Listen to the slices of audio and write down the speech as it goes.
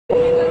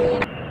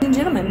Ladies and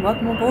gentlemen,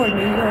 welcome aboard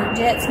New York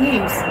Jets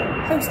News,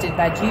 hosted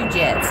by Jude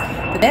Jets,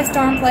 the best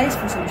darn place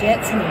for some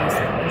Jets news.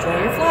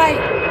 Enjoy your flight.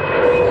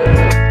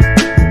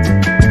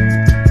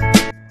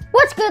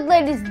 What's good,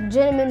 ladies and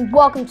gentlemen?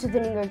 Welcome to the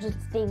New York Jets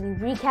Daily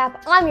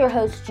Recap. I'm your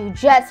host, Jude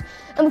Jets.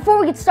 And before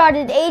we get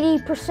started,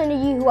 80% of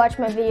you who watch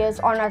my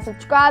videos are not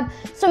subscribed,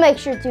 so make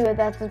sure to hit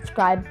that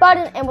subscribe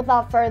button. And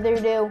without further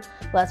ado,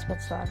 let's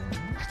get started.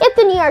 If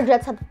the New York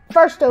Jets had the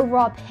first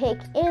overall pick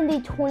in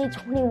the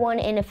 2021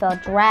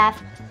 NFL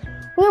Draft,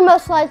 we're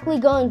most likely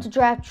going to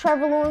draft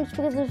Trevor Lawrence,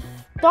 because if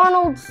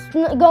Darnold's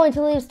going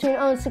to lead us to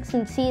an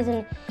 0-16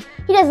 season,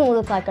 he doesn't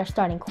look like our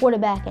starting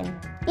quarterback. And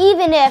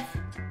even if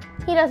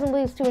he doesn't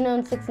lead us to an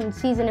 0-16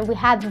 season and we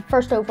have the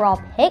first overall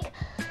pick,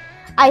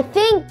 I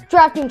think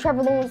drafting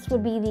Trevor Lawrence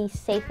would be the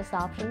safest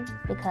option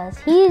because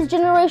he's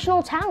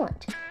generational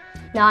talent.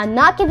 Now, I'm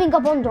not giving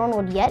up on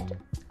Darnold yet.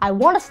 I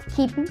want us to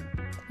keep him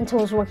until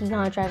his rookie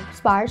contract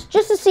expires,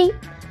 just to see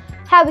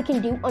how we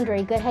can do under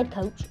a good head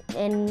coach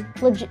and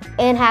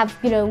have,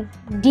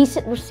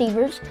 decent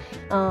receivers.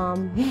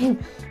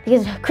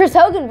 Because Chris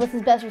Hogan was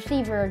his best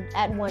receiver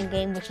at one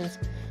game, which is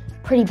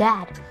pretty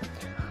bad.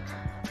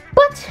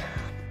 But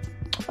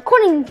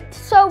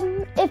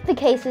if the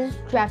case is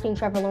drafting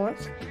Trevor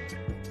Lawrence,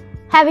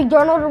 having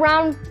Darnold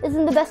around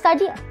isn't the best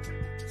idea.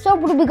 So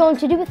what are we going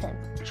to do with him?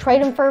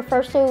 Trade him for a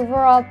trade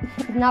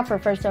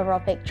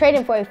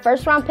him for a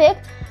first round pick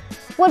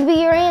would be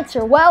your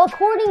answer. Well,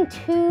 according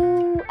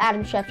to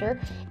Adam Schefter,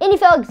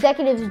 NFL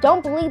executives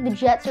don't believe the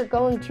Jets are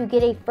going to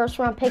get a first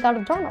round pick out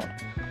of Darnold.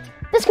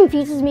 This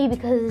confuses me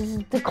because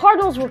the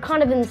Cardinals were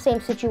kind of in the same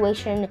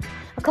situation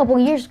a couple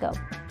years ago,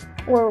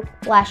 or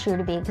last year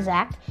to be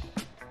exact.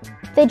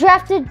 They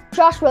drafted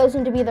Josh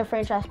Rosen to be their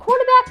franchise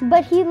quarterback,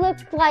 but he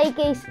looked like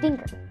a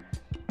stinker.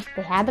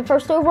 They had the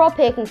first overall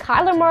pick, and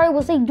Kyler Murray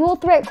was a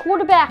dual-threat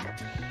quarterback,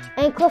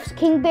 and Cliff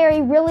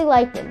Kingsbury really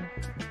liked him.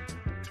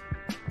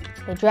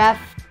 They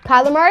draft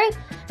Kyler Murray,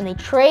 and they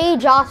trade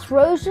Josh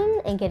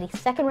Rosen and get a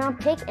second-round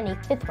pick and a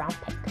fifth-round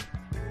pick.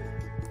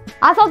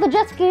 I thought the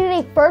Jets could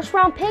get a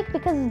first-round pick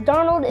because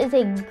Darnold is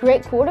a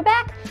great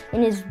quarterback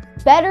and is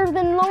better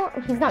than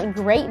Lawrence. He's not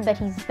great, but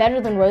he's better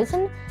than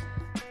Rosen.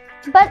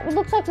 But it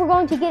looks like we're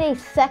going to get a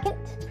second.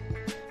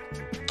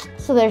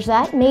 So there's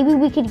that. Maybe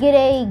we could get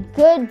a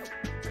good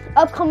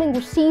upcoming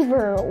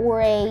receiver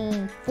or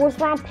a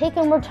fourth-round pick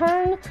in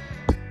return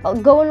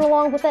going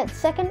along with that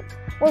second.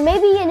 Or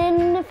maybe an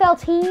NFL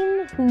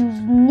team who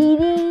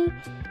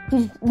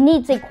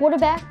needs a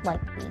quarterback,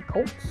 like the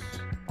Colts,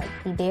 like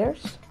the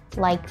Bears,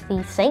 like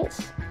the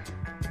Saints,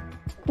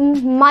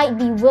 might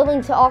be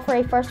willing to offer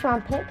a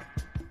first-round pick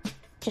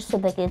just so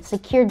they can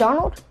secure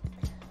Darnold.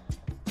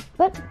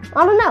 But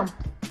I don't know.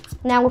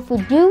 Now, if we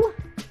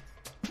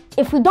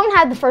don't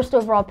have the first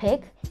overall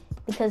pick,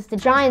 because the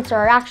Giants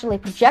are actually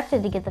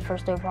projected to get the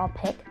first overall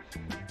pick,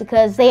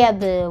 because they have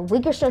the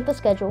weaker strength of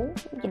schedule.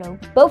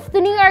 Both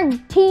the New York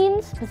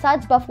teams,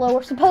 besides Buffalo,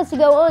 are supposed to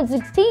go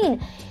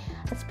 0-16.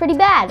 That's pretty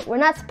bad. We're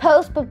not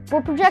supposed, but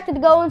we're projected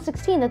to go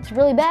 0-16. That's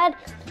really bad.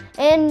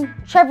 And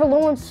Trevor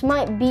Lawrence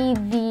might be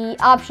the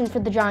option for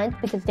the Giants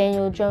because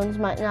Daniel Jones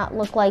might not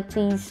look like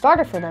the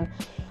starter for them.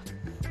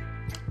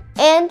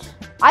 And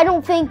I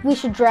don't think we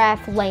should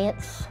draft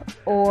Lance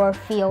or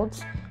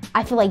Fields.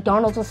 I feel like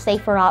Darnold's a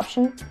safer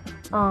option.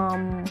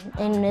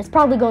 And it's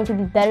probably going to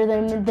be better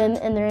than them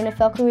in their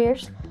NFL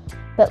careers.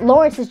 But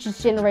Lawrence is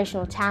just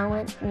generational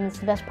talent, and he's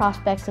the best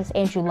prospect since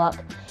Andrew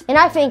Luck. And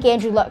I think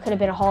Andrew Luck could have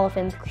been a Hall of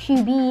Fame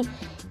QB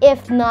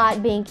if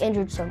not being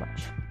injured so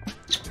much.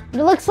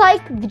 But it looks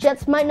like the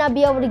Jets might not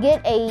be able to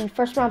get a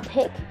first-round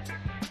pick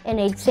in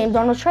a Sam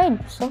Darnold trade.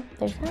 So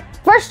there's that.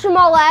 First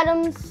Jamal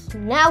Adams,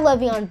 now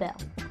Le'Veon Bell.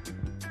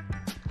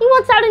 He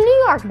wants out of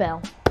New York,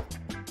 Bell.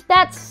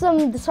 That's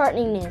some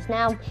disheartening news.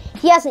 Now,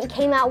 he hasn't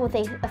came out with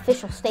an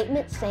official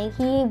statement saying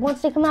he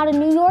wants to come out of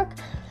New York,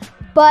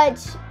 but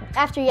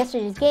after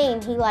yesterday's game,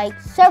 he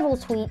liked several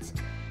tweets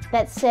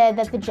that said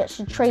that the Jets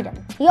should trade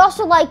him. He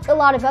also liked a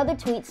lot of other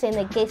tweets saying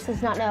that Gase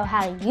does not know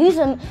how to use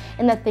him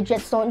and that the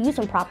Jets don't use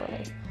him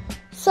properly.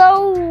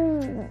 So,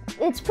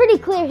 it's pretty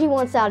clear he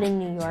wants out in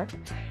New York.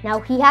 Now,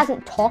 he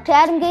hasn't talked to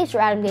Adam Gase, or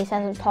Adam Gase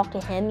hasn't talked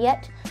to him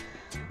yet.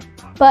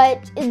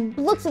 But it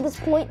looks at this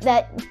point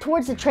that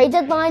towards the trade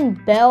deadline,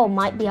 Bell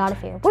might be out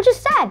of here, which is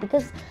sad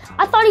because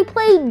I thought he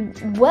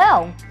played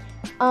well.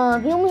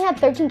 He only had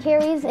 13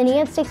 carries and he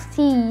had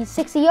 60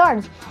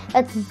 yards.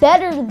 That's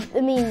better,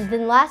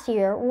 than last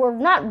year. Or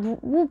not.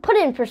 We'll put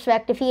it in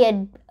perspective. He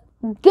had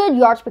good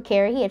yards per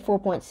carry. He had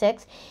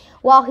 4.6,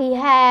 while he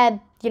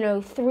had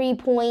 3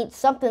 point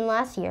something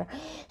last year.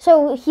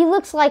 So he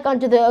looks like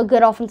under a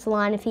good offensive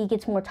line, if he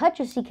gets more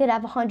touches, he could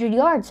have 100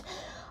 yards.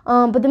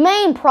 But the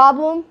main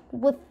problem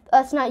with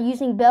us not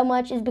using Bell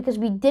much is because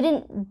we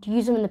didn't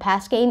use him in the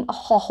pass game a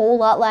whole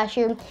lot last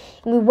year. And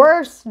we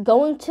were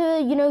going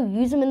to,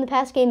 use him in the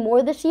pass game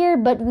more this year,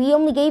 but we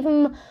only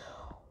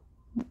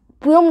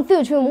threw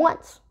it to him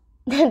once.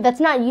 That's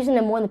not using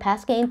him more in the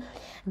pass game.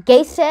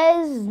 Gase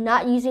says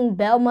not using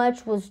Bell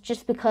much was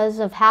just because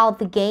of how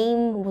the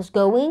game was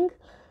going.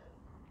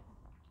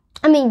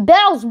 I mean,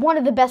 Bell's one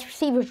of the best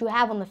receivers you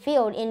have on the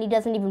field, and he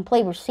doesn't even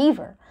play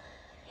receiver.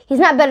 He's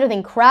not better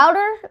than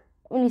Crowder,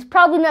 and he's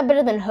probably not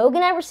better than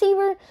Hogan at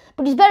receiver,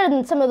 but he's better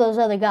than some of those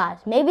other guys.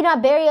 Maybe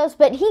not Berrios,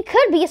 but he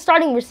could be a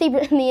starting receiver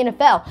in the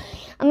NFL.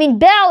 I mean,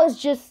 Bell is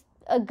just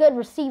a good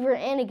receiver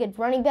and a good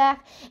running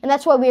back, and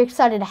that's why we're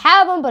excited to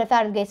have him. But if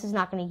Adam Gase is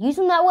not going to use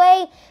him that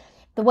way,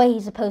 the way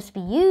he's supposed to be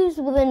used,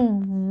 well,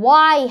 then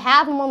why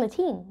have him on the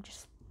team?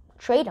 Just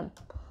trade him.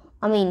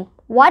 I mean,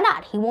 why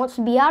not? He wants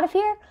to be out of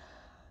here.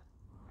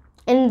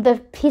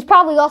 And he's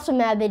probably also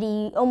mad that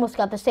he almost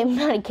got the same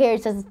amount of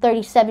carries as a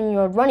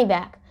 37-year-old running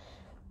back.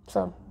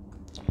 So,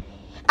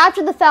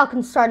 after the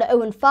Falcons started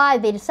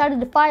 0-5, they decided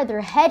to fire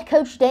their head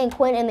coach, Dan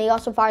Quinn, and they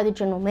also fired the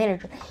general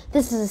manager.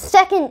 This is the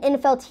second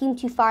NFL team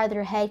to fire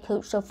their head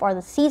coach so far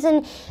this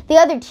season. The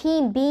other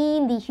team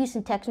being the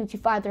Houston Texans, who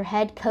fired their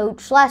head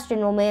coach /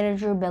 general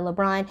manager, Bill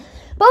O'Brien.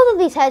 Both of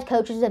these head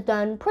coaches have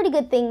done pretty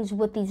good things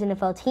with these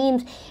NFL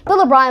teams.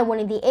 Bill O'Brien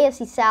winning the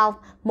AFC South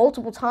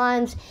multiple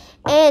times,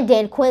 and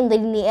Dan Quinn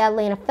leading the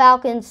Atlanta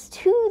Falcons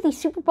to the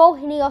Super Bowl,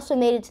 and he also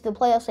made it to the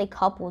playoffs a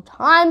couple of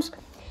times.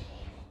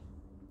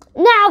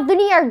 Now, the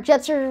New York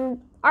Jets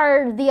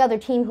are the other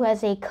team who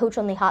has a coach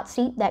on the hot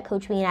seat, that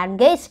coach being Adam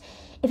Gase.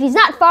 If he's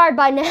not fired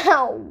by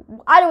now,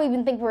 I don't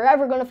even think we're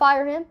ever going to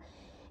fire him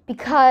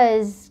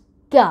because,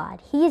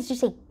 God, he is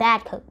just a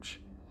bad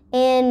coach.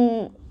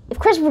 And if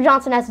Christopher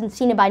Johnson hasn't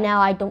seen it by now,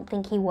 I don't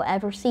think he will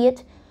ever see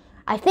it.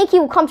 I think he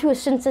will come to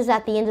his senses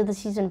at the end of the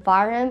season and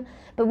fire him,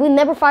 but we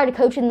never fired a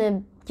coach in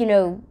the,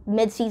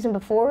 mid-season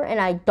before, and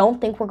I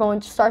don't think we're going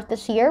to start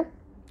this year,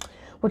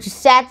 which is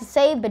sad to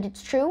say, but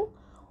it's true.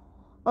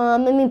 I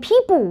mean,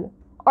 people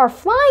are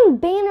flying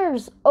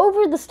banners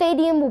over the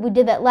stadium. Well, we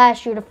did that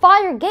last year to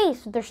fire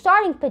Gase. They're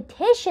starting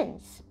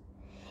petitions.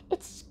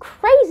 It's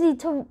crazy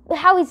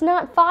how he's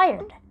not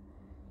fired.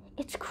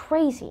 It's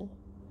crazy.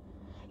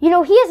 He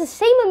has the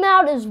same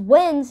amount of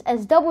wins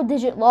as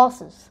double-digit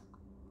losses.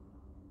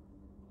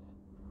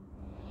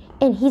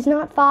 And he's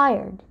not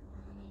fired.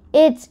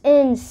 It's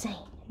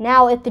insane.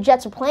 Now, if the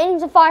Jets are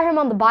planning to fire him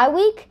on the bye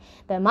week,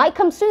 that might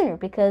come sooner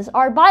because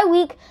our bye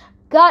week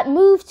got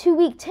moved to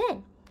week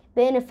 10.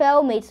 The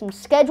NFL made some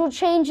schedule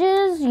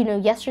changes,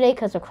 yesterday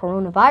because of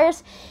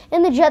coronavirus,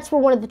 and the Jets were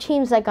one of the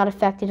teams that got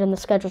affected in the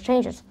schedule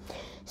changes.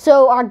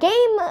 So our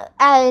game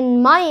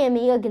in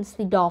Miami against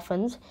the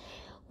Dolphins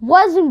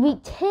was in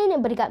week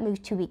 10, but it got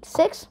moved to week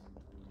 6.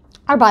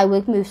 Our bye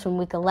week moves from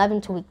week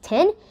 11 to week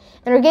 10,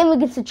 and our game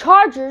against the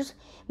Chargers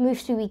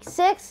moves to week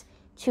 6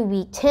 to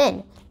week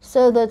 10.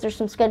 So those are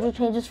some schedule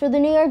changes for the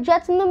New York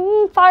Jets, and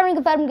the firing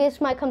of Adam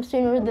Gase might come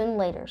sooner than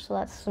later. So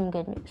that's some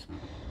good news.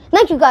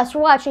 Thank you guys for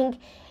watching,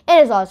 and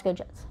as always, go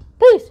Jets.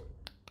 Peace!